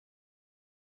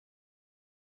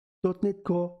.NET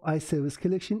Core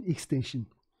IServiceCollection extension.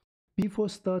 Before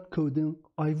start coding,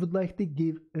 I would like to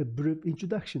give a brief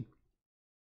introduction.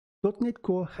 .NET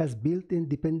Core has built-in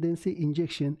dependency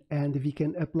injection and we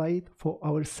can apply it for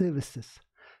our services.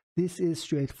 This is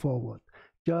straightforward.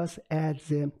 Just add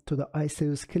them to the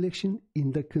IServiceCollection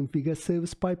in the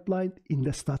ConfigureService pipeline in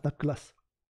the startup class.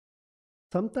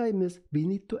 Sometimes we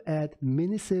need to add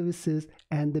many services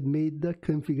and make the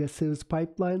ConfigureService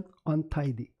pipeline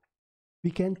untidy.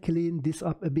 We can clean this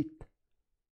up a bit.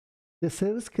 The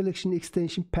service collection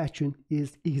extension pattern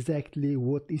is exactly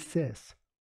what it says.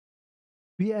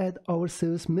 We add our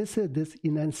service methods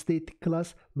in a static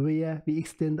class where we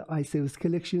extend the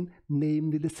IServiceCollection,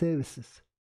 namely the services.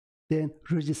 Then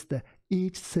register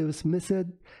each service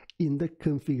method in the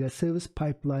ConfigureService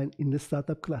pipeline in the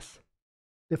startup class.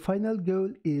 The final goal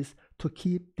is to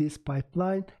keep this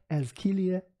pipeline as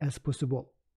clear as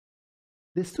possible.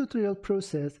 This tutorial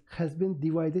process has been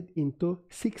divided into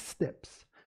 6 steps.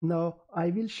 Now I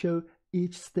will show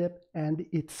each step and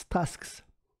its tasks.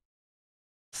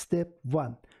 Step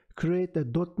 1. Create a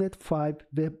 .NET 5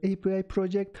 Web API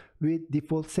project with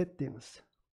default settings.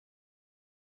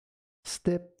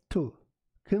 Step 2.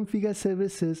 Configure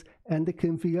services and the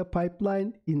configure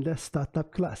pipeline in the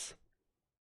startup class.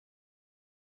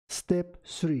 Step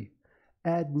 3.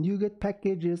 Add NuGet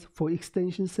packages for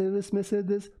extension service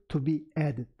methods to be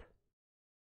added.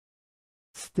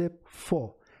 Step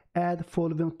 4. Add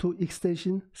following 2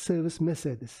 extension service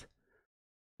methods.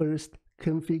 First,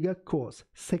 configure cores.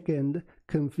 Second,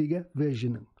 configure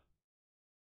versioning.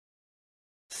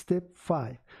 Step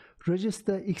 5.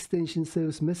 Register extension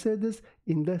service methods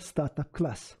in the startup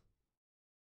class.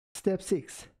 Step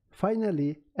 6.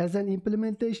 Finally, as an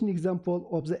implementation example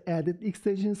of the added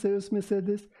extension service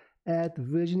methods, add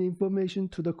version information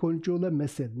to the controller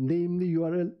method, namely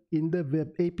URL in the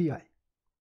web API.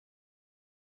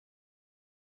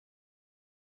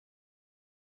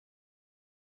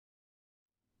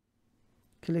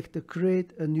 Click the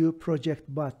Create a New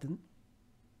Project button.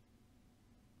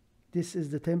 This is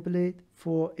the template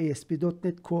for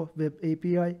ASP.NET Core Web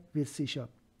API with C#.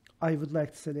 I would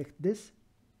like to select this.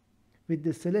 With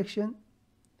the selection,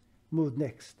 move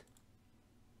next.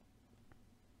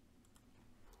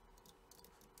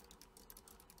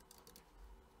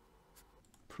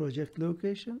 Project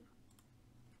location.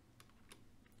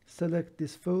 Select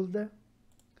this folder.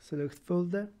 Select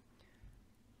folder.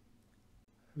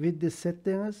 With the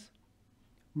settings,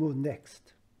 move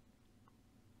next.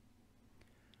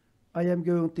 I am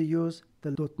going to use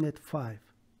the .NET 5.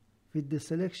 With the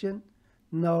selection,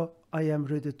 now I am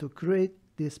ready to create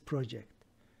this project.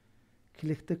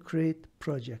 Click the Create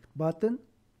Project button.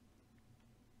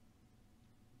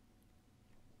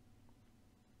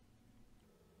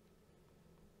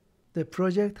 The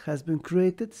project has been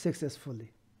created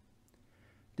successfully.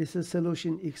 This is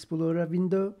Solution Explorer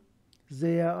window.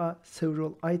 There are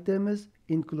several items,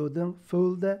 including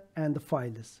folder and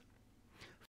files.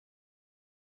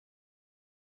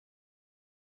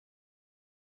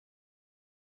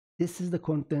 This is the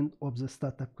content of the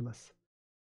startup class.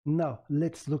 Now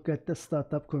let's look at the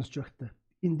startup constructor.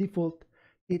 In default,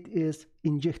 it is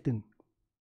injecting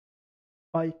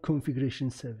configuration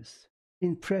service.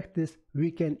 In practice,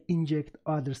 we can inject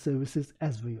other services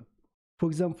as well. For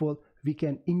example, we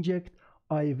can inject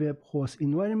iWeb host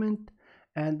environment,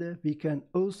 and we can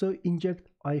also inject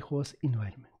iHost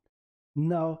environment.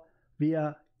 Now we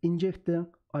are injecting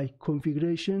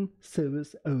configuration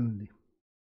service only.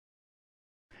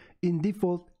 In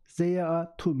default, there are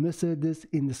 2 methods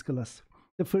in this class.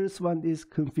 The first one is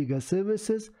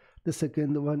ConfigureServices. The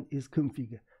second one is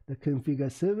configure. The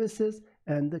ConfigureServices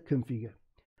and the configure.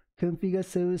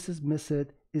 ConfigureServices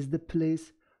method is the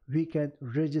place we can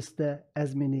register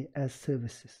as many as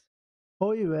services.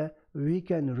 However, we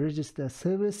can register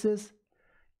services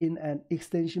in an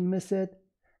extension method,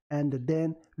 and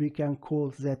then we can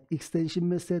call that extension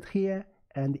method here,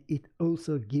 and it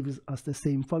also gives us the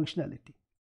same functionality.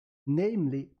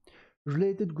 Namely,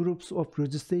 related groups of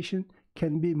registration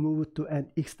can be moved to an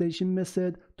extension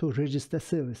method to register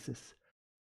services.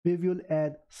 We will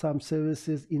add some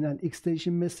services in an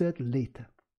extension method later.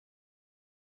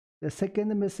 The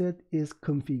second method is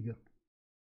configure.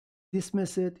 This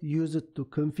method used to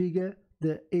configure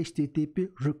the HTTP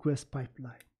request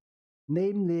pipeline.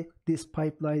 Namely, this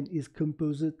pipeline is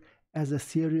composed as a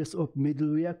series of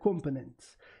middleware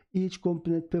components. Each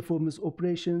component performs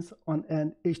operations on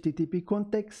an HTTP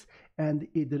context and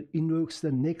either invokes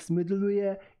the next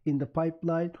middleware in the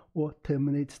pipeline or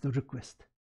terminates the request.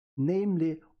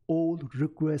 Namely, all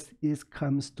request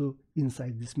comes to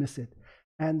inside this method,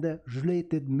 and the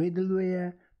related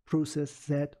middleware process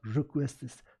that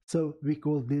requests So we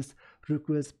call this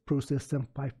request processing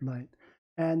pipeline.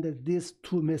 And this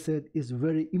two method is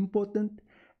very important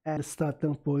at the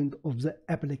starting point of the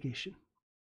application.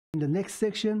 In the next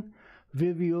section,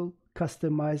 we will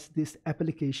customize this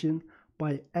application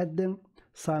by adding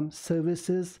some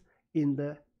services in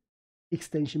the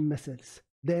extension methods.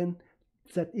 Then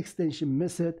that extension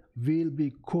method will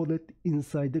be called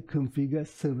inside the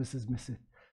ConfigureServices method.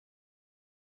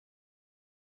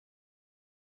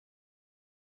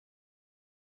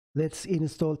 Let's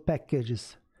install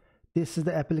packages. This is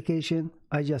the application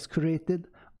I just created.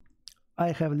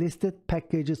 I have listed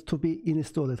packages to be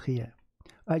installed here.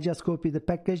 I just copy the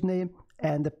package name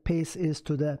and paste it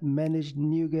to the Manage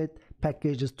NuGet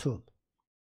Packages tool.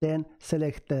 Then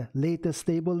select the latest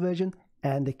stable version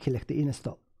and click the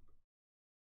install.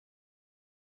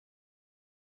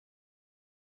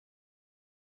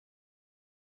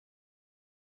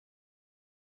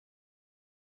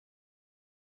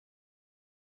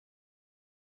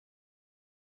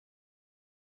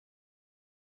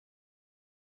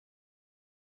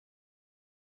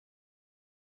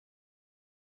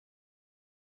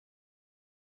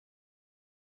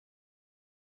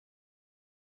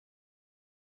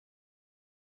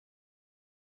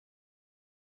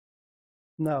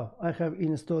 Now I have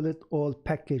installed all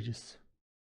packages.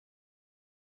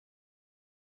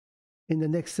 In the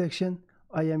next section,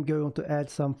 I am going to add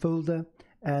some folder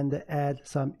and add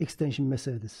some extension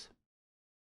methods.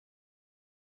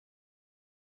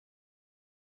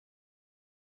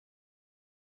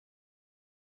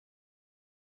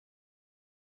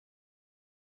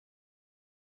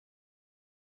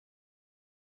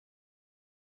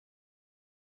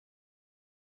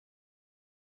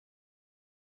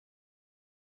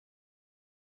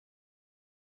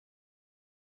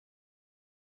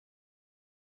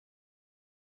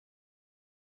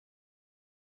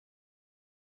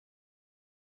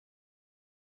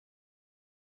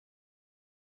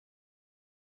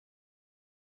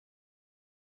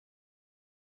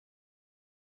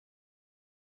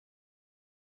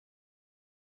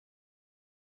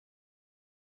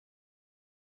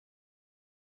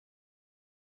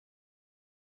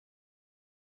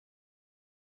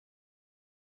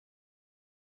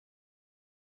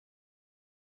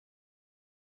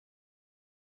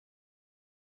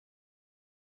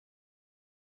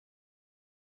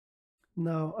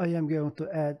 Now I am going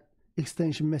to add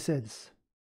extension methods.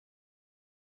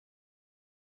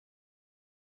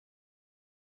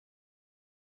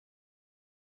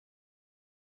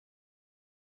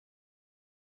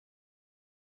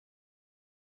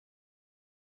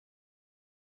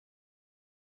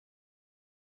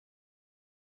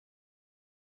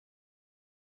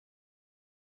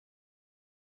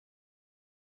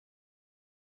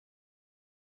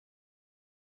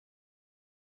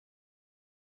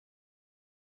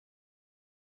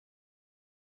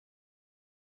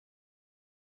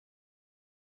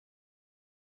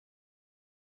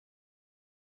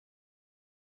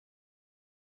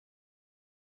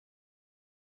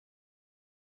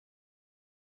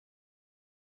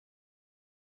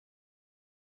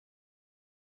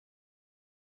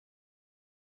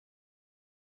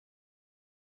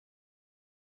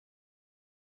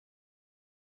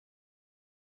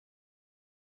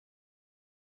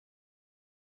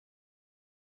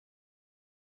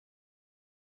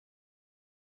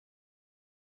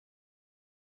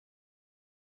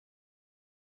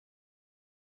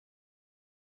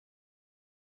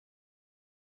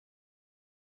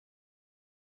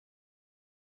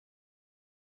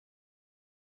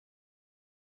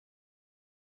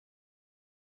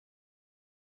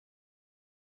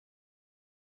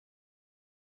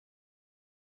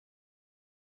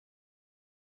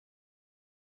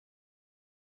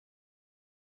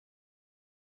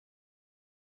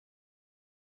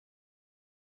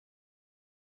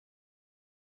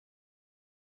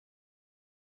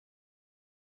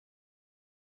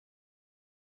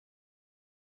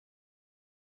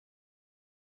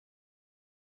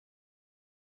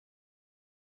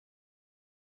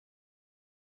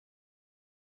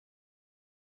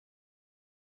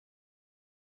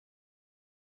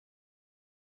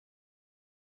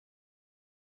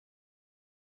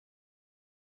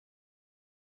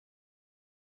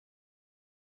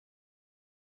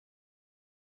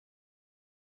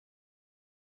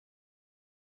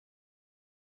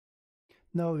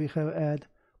 Now we have add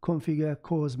configure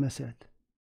cause method.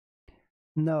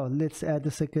 Now let's add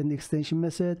the second extension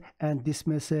method, and this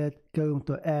method going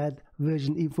to add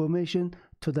version information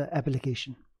to the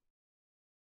application.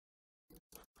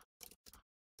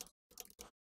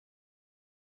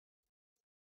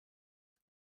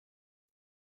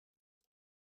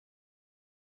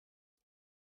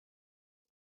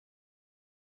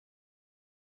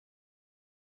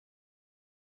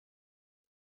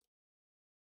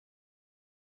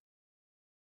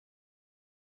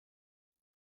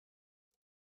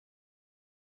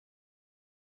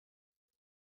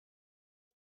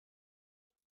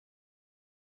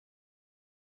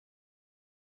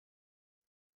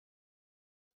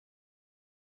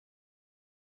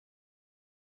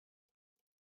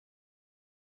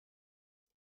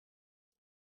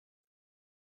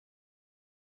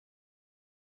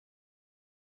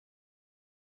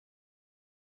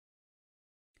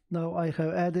 Now I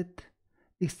have added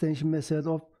extension method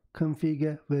of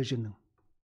configure versioning.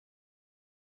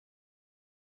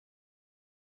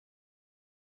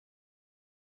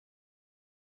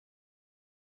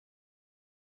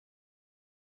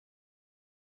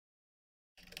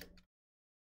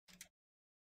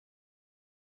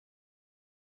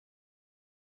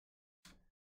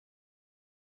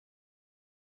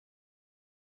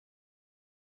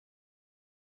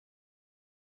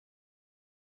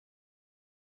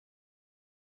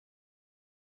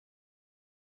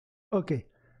 Okay,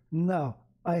 now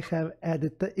I have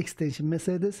added the extension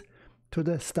methods to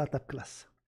the startup class.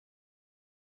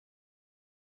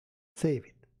 Save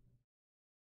it.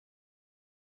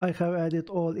 I have added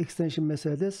all extension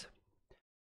methods.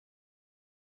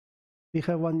 We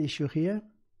have one issue here.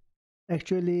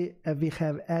 Actually, we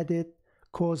have added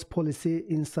cause policy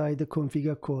inside the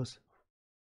configure cause.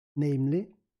 Namely,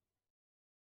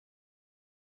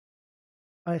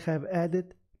 I have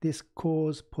added this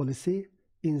cause policy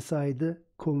inside the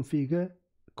configure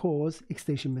cause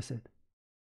extension method.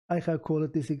 I have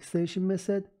called this extension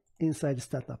method inside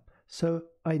startup. So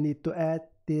I need to add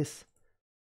this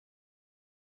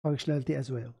functionality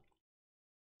as well.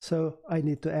 So I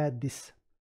need to add this.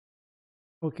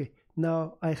 Okay,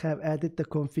 now I have added the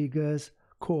configures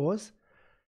cause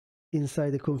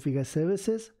inside the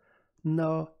ConfigureServices.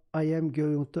 Now I am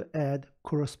going to add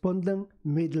corresponding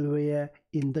middleware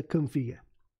in the configure.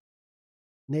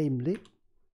 Namely,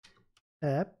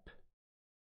 app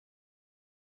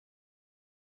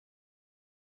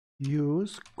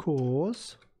use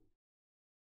cause,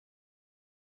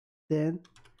 then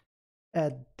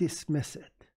add this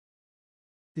method,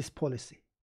 this policy.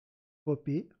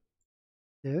 Copy,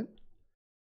 then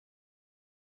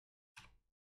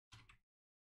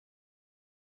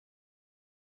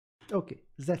okay,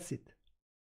 that's it.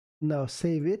 Now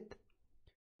save it.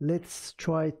 Let's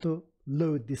try to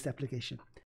load this application.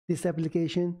 This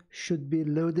application should be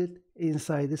loaded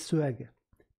inside the Swagger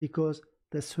because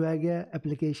the Swagger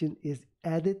application is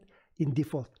added in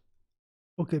default.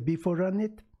 Okay, before run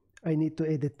it, I need to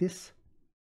edit this.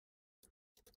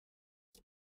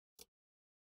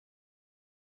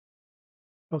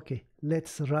 Okay,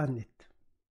 let's run it.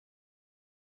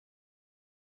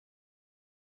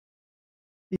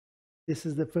 This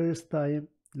is the first time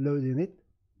loading it.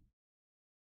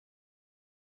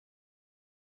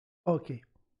 Okay,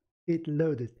 it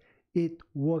loaded. It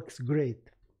works great.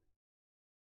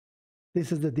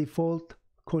 This is the default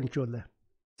controller.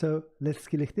 So let's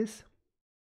click this.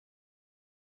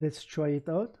 Let's try it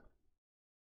out.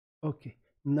 Okay,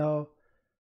 now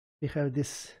we have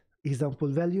this example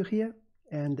value here.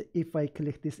 And if I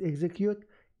click this execute,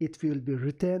 it will be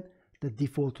return the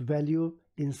default value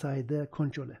inside the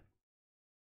controller.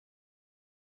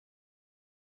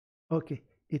 Okay,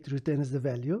 it returns the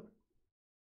value.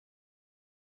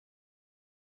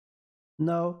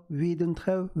 Now we don't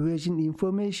have version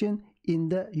information in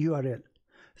the URL.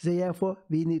 Therefore,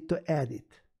 we need to add it.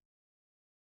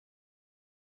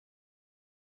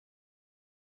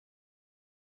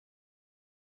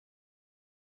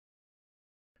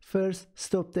 First,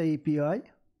 stop the API.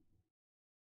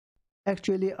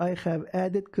 Actually, I have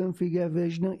added configure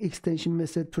versioning extension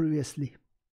method previously.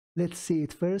 Let's see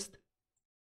it first.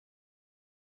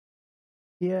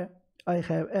 Here, I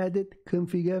have added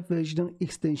configure versioning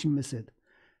extension method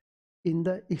in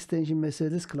the extension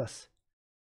methods class.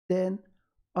 Then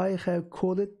I have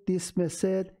called this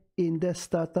method in the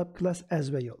startup class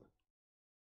as well.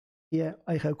 Here,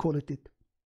 I have called it.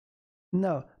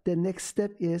 Now, the next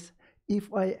step is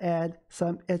if I add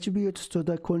some attributes to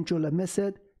the controller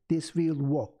method, this will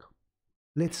work.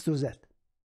 Let's do that.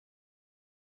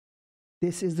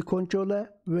 This is the controller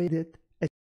rated.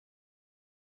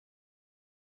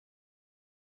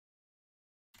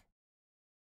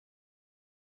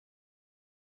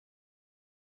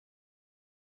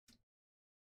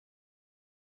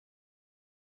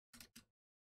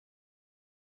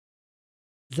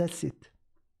 That's it.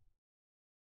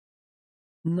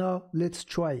 Now let's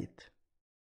try it.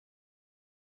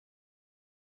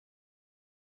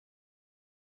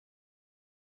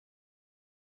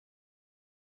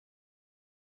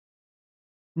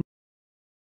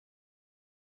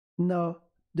 Now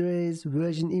there is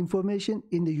version information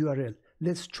in the URL.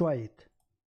 Let's try it.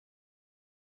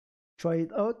 Try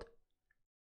it out.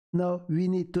 Now we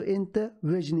need to enter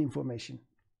version information.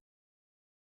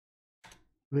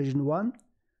 Version 1.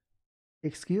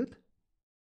 Execute.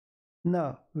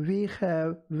 Now we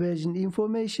have version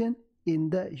information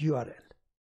in the URL.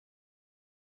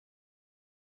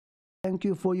 Thank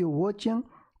you for your watching.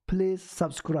 Please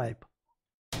subscribe.